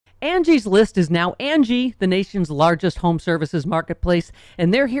Angie's List is now Angie, the nation's largest home services marketplace,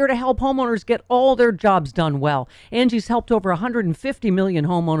 and they're here to help homeowners get all their jobs done well. Angie's helped over 150 million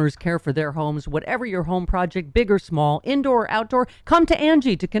homeowners care for their homes. Whatever your home project, big or small, indoor or outdoor, come to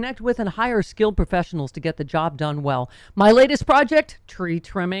Angie to connect with and hire skilled professionals to get the job done well. My latest project, tree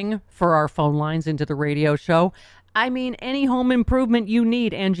trimming for our phone lines into the radio show. I mean, any home improvement you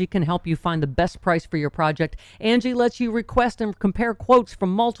need, Angie can help you find the best price for your project. Angie lets you request and compare quotes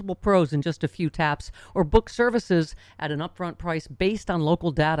from multiple pros in just a few taps, or book services at an upfront price based on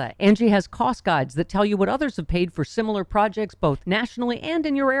local data. Angie has cost guides that tell you what others have paid for similar projects, both nationally and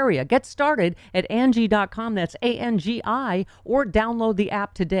in your area. Get started at Angie.com, that's ANGI, or download the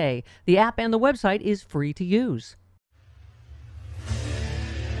app today. The app and the website is free to use.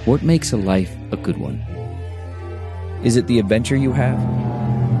 What makes a life a good one? Is it the adventure you have?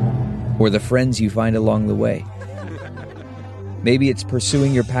 Or the friends you find along the way? Maybe it's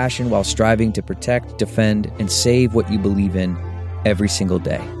pursuing your passion while striving to protect, defend, and save what you believe in every single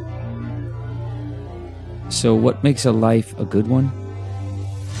day. So what makes a life a good one?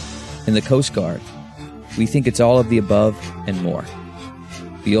 In the Coast Guard, we think it's all of the above and more.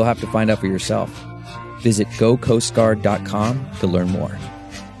 But you'll have to find out for yourself. Visit gocoastguard.com to learn more.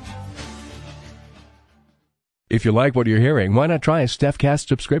 If you like what you're hearing, why not try a StephCast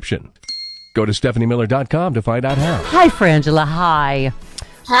subscription? Go to StephanieMiller.com to find out how. Hi, Frangela. Hi.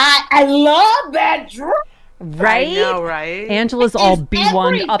 Hi. I love that dress. Right? I know, right? Angela's all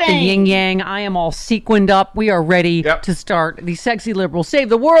B1 up in yin yang. I am all sequined up. We are ready to start the Sexy Liberal Save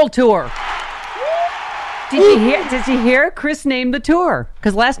the World Tour. Did you hear? Chris named the tour.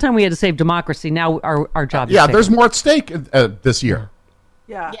 Because last time we had to save democracy. Now our job is there's more at stake this year.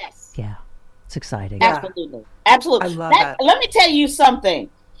 Yeah. Yes. Yeah. It's exciting. Absolutely. Absolutely. I love that. Let me tell you something.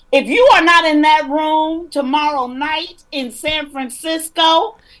 If you are not in that room tomorrow night in San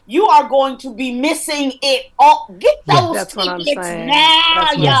Francisco, you are going to be missing it all. Get those tickets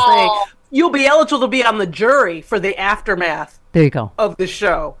now, y'all. You'll be eligible to be on the jury for the aftermath. There you go. Of the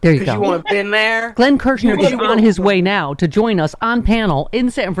show. There you go. Because you won't have been there. Glenn Kirshner is on his way now to join us on panel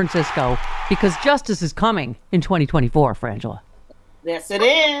in San Francisco because justice is coming in 2024, Frangela. Yes, it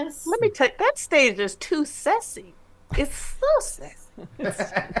is. Let me tell you, that stage is too sassy. It's so sexy.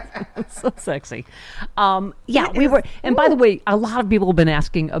 It's so sexy. We were, and by the way, a lot of people have been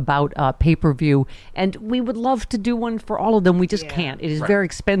asking about pay-per-view, and we would love to do one for all of them. We just can't. It is very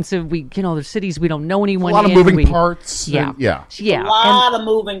expensive. There's cities we don't know anyone. A lot of moving parts. Yeah. A lot of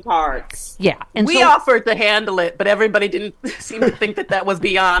moving parts. Yeah. And we offered to handle it, but everybody didn't seem to think that was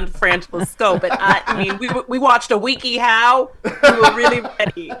beyond Frangela's scope. And I mean, we watched a wiki how. We were really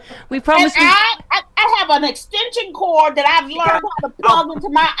ready. We promised. I have an extension cord that I've learned how to plug into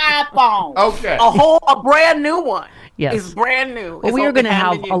my iPhone. Okay. A brand new one. Yes. It's brand new. Well, we are going to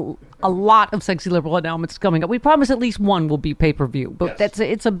have a lot of Sexy Liberal announcements coming up. We promise at least one will be pay-per-view, but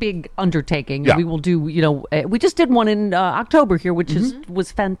it's a big undertaking. Yeah. We will do, we just did one in October here, which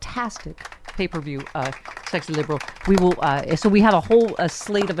was fantastic. Pay-per-view, Sexy Liberal. We will, so we have a whole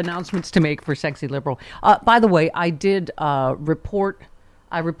slate of announcements to make for Sexy Liberal. By the way, I did reported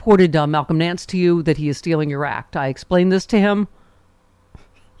Malcolm Nance to you that he is stealing your act. I explained this to him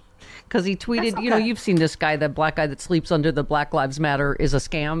because he tweeted, okay. You've seen this guy, that black guy that sleeps under the Black Lives Matter is a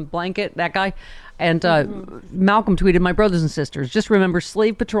scam blanket, that guy. And Malcolm tweeted, my brothers and sisters, just remember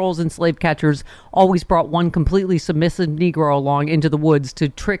slave patrols and slave catchers always brought one completely submissive Negro along into the woods to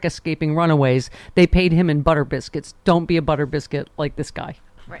trick escaping runaways. They paid him in butter biscuits. Don't be a butter biscuit like this guy.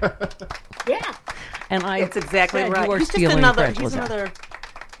 Right. Yeah. And That's exactly right. You are He's stealing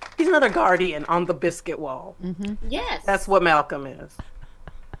He's another guardian on the biscuit wall. Mm-hmm. Yes. That's what Malcolm is.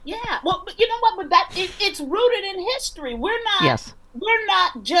 Yeah. Well, but you know what? But it's rooted in history. We're not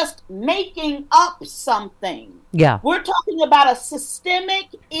just making up something. Yeah. We're talking about a systemic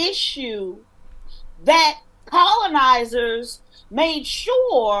issue that colonizers made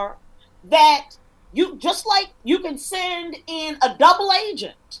sure that you can send in a double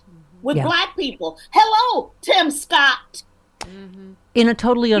agent with black people. Hello, Tim Scott. Mm-hmm. In a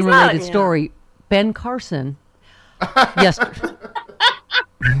totally unrelated story, Ben Carson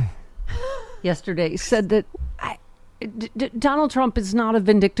yesterday said that Donald Trump is not a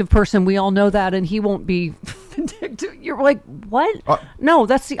vindictive person. We all know that, and he won't be vindictive. You're like, what? No,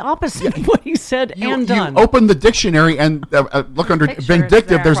 that's the opposite of what he said and done. You open the dictionary and look under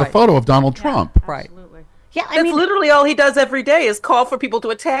vindictive. There's a photo of Donald Trump. Right. Absolutely. Yeah, That's literally all he does every day is call for people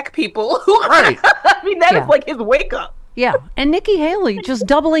to attack people. Right. I mean, that is like his wake up. Yeah, and Nikki Haley just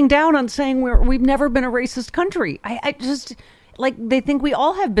doubling down on saying we've never been a racist country. I just, they think we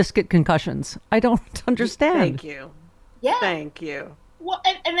all have biscuit concussions. I don't understand. Thank you. Yeah. Thank you. Well,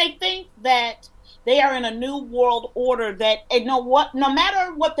 and they think that they are in a new world order that, and no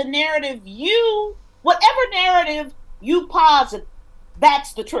matter what the narrative whatever narrative you posit,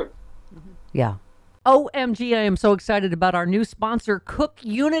 that's the truth. Yeah. OMG, I am so excited about our new sponsor, Cook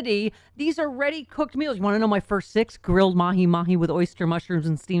Unity. These are ready-cooked meals. You want to know my first 6? Grilled mahi-mahi with oyster mushrooms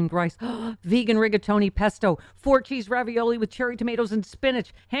and steamed rice. Vegan rigatoni pesto. 4-cheese ravioli with cherry tomatoes and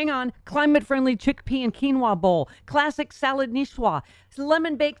spinach. Hang on. Climate-friendly chickpea and quinoa bowl. Classic salad niçoise.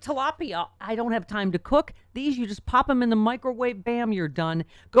 Lemon-baked tilapia. I don't have time to cook. These, you just pop them in the microwave. Bam, you're done.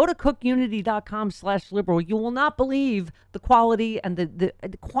 Go to cookunity.com/liberal. You will not believe the quality and the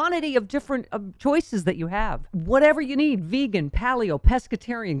quantity of different choices that you have. Whatever you need, vegan, paleo,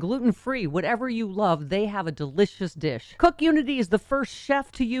 pescatarian, gluten-free, whatever you love, they have a delicious dish. Cook Unity is the first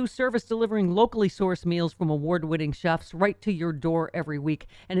chef-to-you service delivering locally sourced meals from award-winning chefs right to your door every week.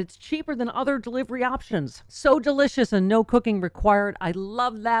 And it's cheaper than other delivery options. So delicious and no cooking required. I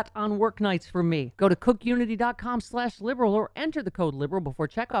love that on work nights for me. Go to cookunity.com/liberal or enter the code liberal before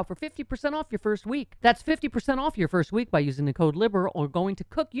checkout for 50% off your first week. That's 50% off your first week by using the code liberal or going to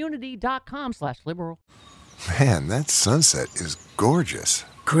cookunity.com/liberal. Man, that sunset is gorgeous.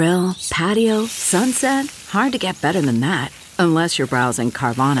 Grill, patio, sunset. Hard to get better than that. Unless you're browsing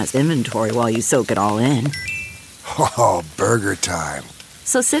Carvana's inventory while you soak it all in. Oh, burger time.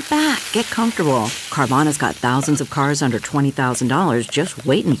 So sit back, get comfortable. Carvana's got thousands of cars under $20,000 just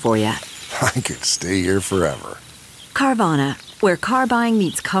waiting for you. I could stay here forever. Carvana, where car buying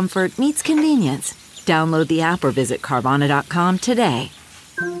meets comfort meets convenience. Download the app or visit Carvana.com today.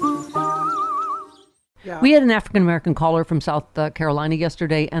 Yeah. We had an African-American caller from South Carolina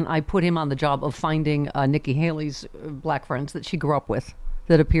yesterday, and I put him on the job of finding Nikki Haley's black friends that she grew up with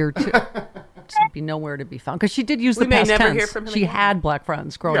that appeared to be nowhere to be found. Because she did use the past tense. Hear from him she again. Had black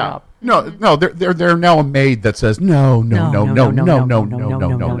friends growing up. No, they're now a maid that says no. I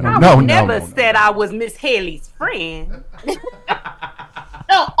never said I was Miss Haley's friend.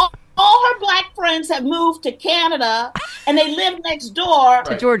 No, all her black friends have moved to Canada, and they live next door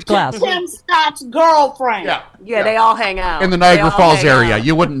to George Glass, Tim Scott's girlfriend. Yeah, they all hang out in the Niagara Falls area.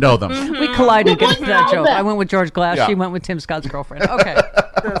 You wouldn't know them. Mm-hmm. We collided against that joke. I went with George Glass. Yeah. She went with Tim Scott's girlfriend. Okay,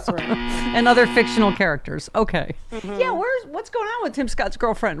 that's right. And other fictional characters. Okay, yeah. What's going on with Tim Scott's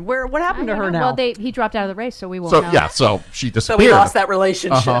girlfriend? What happened to her now? Well, he dropped out of the race, so we won't know. Yeah, so she disappeared. So we lost that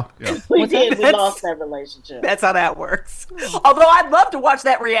relationship. Yeah. We lost that relationship. That's how that works. Although I'd love to watch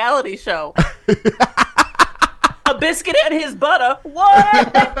that reality show. A biscuit and his butter.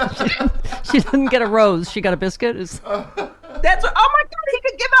 What? She didn't get a rose. She got a biscuit. That's oh my God, he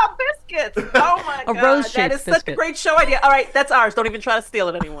could give out biscuits. Oh my God. A rose-shaped that is such a great show idea. All right, that's ours. Don't even try to steal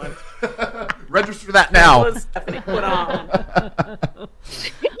it, anyone. Register that now. That was Stephanie put on.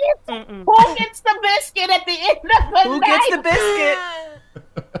 Who gets the biscuit at the end of the Who night? gets the biscuit?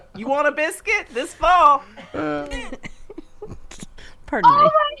 You want a biscuit this fall? Pardon me. Oh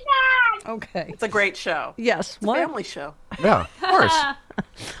my God! Okay. It's a great show. Yes. It's a family show. Yeah, of course.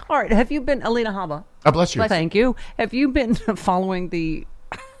 All right. Have you been, Alina Haba? Bless you. Thank you. Have you been following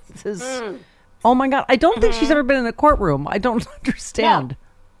Oh my God. I don't think she's ever been in a courtroom. I don't understand.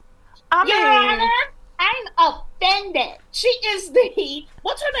 No. Your Honor, I'm offended. She is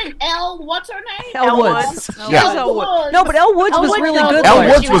what's her name? What's her name? Elle Woods. Yeah. Elle Woods. No, but Elle Woods was really good. Elle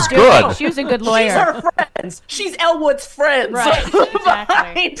Woods was good. She was a good lawyer. She's her friends. She's Elle Woods' friends. Right, exactly.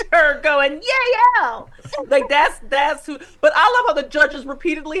 Behind her going, yeah. Like that's who. But I love how the judge is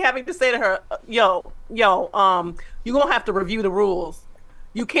repeatedly having to say to her, yo, you're gonna have to review the rules.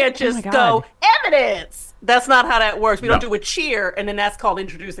 You can't just go evidence. That's not how that works. We don't do a cheer, and then that's called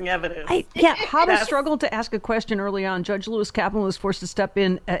introducing evidence. Haba struggled to ask a question early on. Judge Lewis Kaplan was forced to step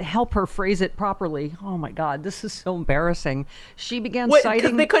in, help her phrase it properly. Oh my God, this is so embarrassing. She began citing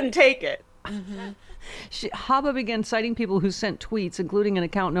because they couldn't take it. Haba began citing people who sent tweets, including an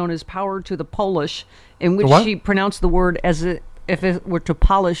account known as Power to the Polish, in which she pronounced the word as if it were to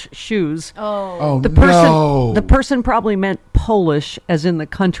polish shoes. The person probably meant Polish, as in the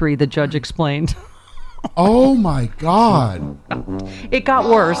country, the judge explained. Oh my God. It got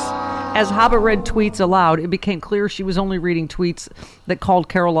worse. As Haba read tweets aloud, it became clear she was only reading tweets that called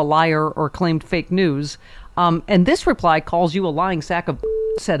Carol a liar or claimed fake news. And this reply calls you a lying sack of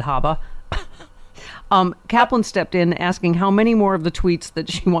said Haba. Kaplan stepped in asking how many more of the tweets that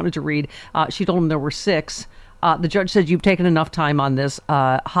she wanted to read. She told him there were 6. The judge said, you've taken enough time on this.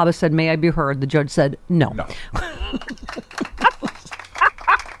 Haba said, may I be heard? The judge said, no.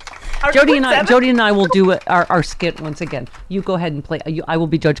 Jody and I will do our skit once again. You go ahead and play. I will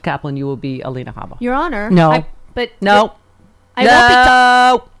be Judge Kaplan. You will be Alina Haba. Your Honor. No. No.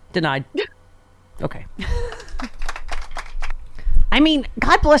 Denied. Okay. I mean,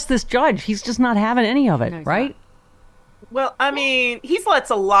 God bless this judge. He's just not having any of it, right? Not. Well, I mean, he's lets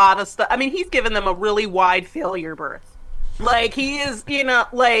a lot of stuff. I mean, he's given them a really wide failure berth. Like, he is, and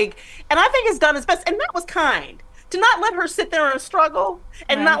I think he's done his best. And that was kind. To not let her sit there and struggle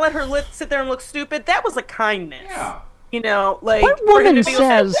and not let her sit there and look stupid, that was a kindness. Yeah. What woman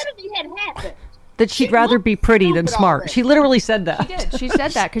says that she'd rather be pretty than smart? She literally said that. She did. She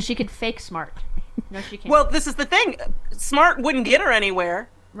said that because she could fake smart. No, she can't. Well, this is the thing. Smart wouldn't get her anywhere,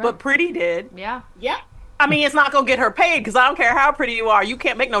 but pretty did. Yeah. Yeah. I mean, it's not going to get her paid because I don't care how pretty you are. You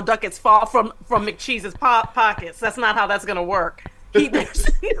can't make no ducats fall from McCheese's pockets. That's not how that's going to work.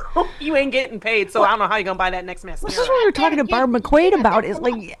 You ain't getting paid, so I don't know how you're going to buy that next mess. This is what we were talking to Barb McQuaid about. Is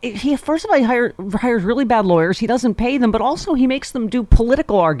like, he first of all, he hires really bad lawyers. He doesn't pay them, but also he makes them do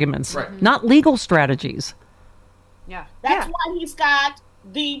political arguments, not legal strategies. Yeah. That's why he's got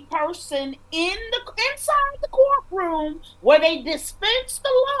the person inside the courtroom where they dispense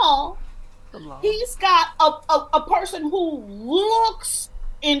the law. He's got a person who looks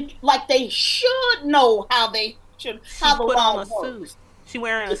like they should know how the law works. She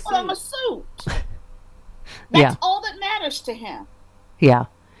wearing a suit. Put on a suit. That's all that matters to him. Yeah.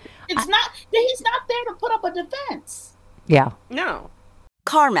 He's not there to put up a defense. Yeah. No.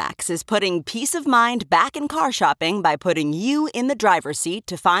 CarMax is putting peace of mind back in car shopping by putting you in the driver's seat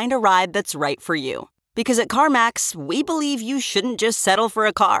to find a ride that's right for you. Because at CarMax, we believe you shouldn't just settle for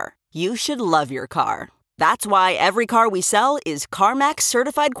a car. You should love your car. That's why every car we sell is CarMax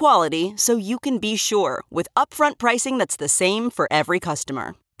certified quality, so you can be sure with upfront pricing that's the same for every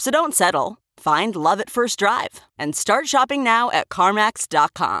customer. So don't settle. Find love at first drive and start shopping now at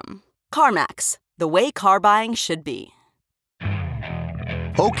CarMax.com. CarMax, the way car buying should be.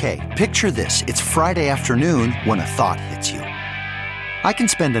 Okay, picture this. It's Friday afternoon when a thought hits you. I can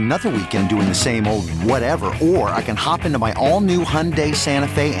spend another weekend doing the same old whatever, or I can hop into my all-new Hyundai Santa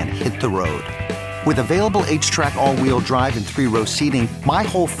Fe and hit the road. With available H-Track all-wheel drive and 3-row seating, my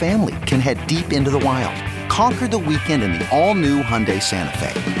whole family can head deep into the wild. Conquer the weekend in the all-new Hyundai Santa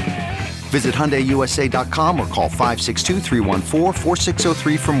Fe. Visit HyundaiUSA.com or call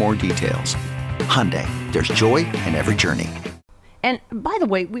 562-314-4603 for more details. Hyundai, there's joy in every journey. And by the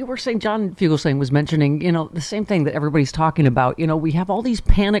way, we were saying, John Fugelsang was mentioning, the same thing that everybody's talking about. We have all these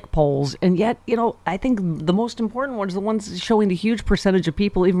panic polls, and yet, I think the most important ones are the ones showing the huge percentage of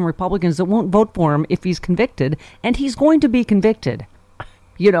people, even Republicans, that won't vote for him if he's convicted, and he's going to be convicted,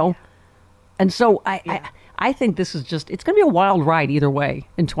 And so I think this is it's going to be a wild ride either way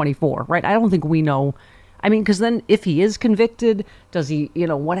in 24, right? I don't think we know. I mean, because then if he is convicted, does he,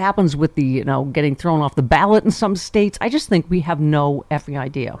 what happens with the, getting thrown off the ballot in some states? I just think we have no effing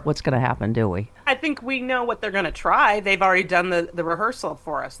idea what's going to happen, do we? I think we know what they're going to try. They've already done the rehearsal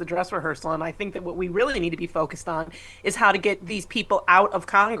for us, the dress rehearsal. And I think that what we really need to be focused on is how to get these people out of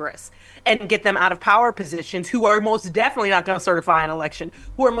Congress and get them out of power positions who are most definitely not going to certify an election,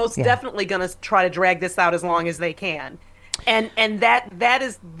 who are most definitely going to try to drag this out as long as they can. And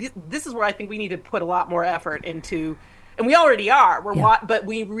this is where I think we need to put a lot more effort into, and we already are. But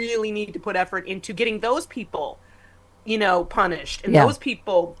we really need to put effort into getting those people, punished and those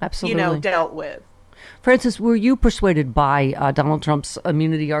people, dealt with. Francis, were you persuaded by Donald Trump's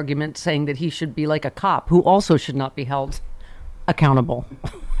immunity argument, saying that he should be like a cop who also should not be held accountable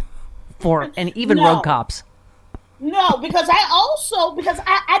for, and even rogue cops? No, because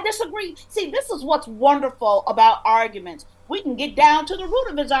I disagree. See, this is what's wonderful about arguments. We can get down to the root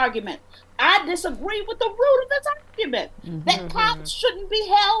of his argument. I disagree with the root of his argument. That cops shouldn't be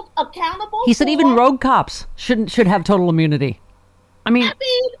held accountable. He said even rogue cops should have total immunity. And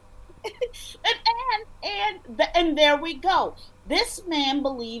there we go. This man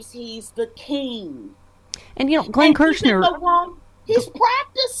believes he's the king. And Glenn Kirshner, he's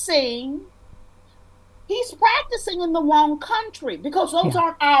practicing in the wrong country because those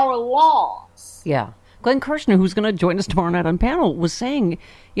aren't our laws. Yeah. Glenn Kirshner, who's going to join us tomorrow night on panel, was saying,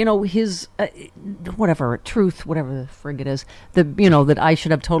 his, truth, whatever the frig it is, that I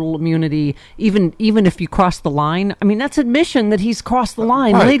should have total immunity, even if you cross the line. I mean, that's admission that he's crossed the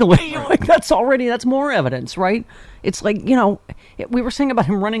line legally. Like, that's more evidence, right? It's like, we were saying about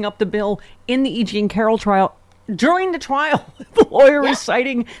him running up the bill in the E. Jean Carroll trial. During the trial, the lawyer is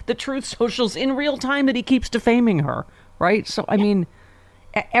citing the Truth Socials in real time that he keeps defaming her, right? So, I mean,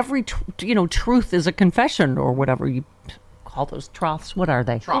 every, truth is a confession or whatever you call those troughs. What are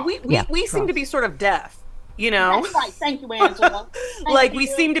they? Well, we seem to be sort of deaf, That's right. Thank you, Angela. We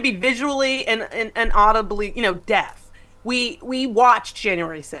seem to be visually and audibly, deaf. We watched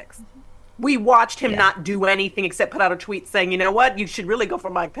January 6th. We watched him not do anything except put out a tweet saying, you know what, you should really go for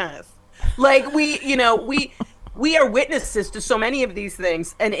Mike Pence. we are witnesses to so many of these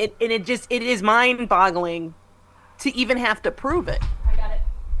things, and it is mind-boggling to even have to prove it. I got it.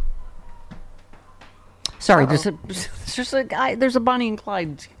 Sorry, there's a Bonnie and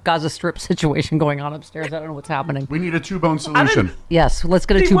Clyde Gaza Strip situation going on upstairs. I don't know what's happening. We need a two-bone solution. Yes, let's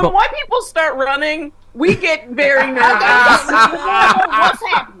get a two-bone. When white people start running, we get very nervous. What's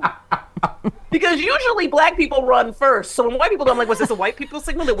happening? Because usually black people run first. So when white people do, I'm like, was this a white people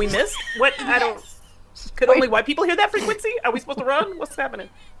signal that we missed? What? I don't. Could only white people hear that frequency? Are we supposed to run? What's happening?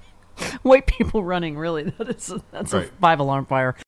 White people running, really? That's a 5-alarm fire.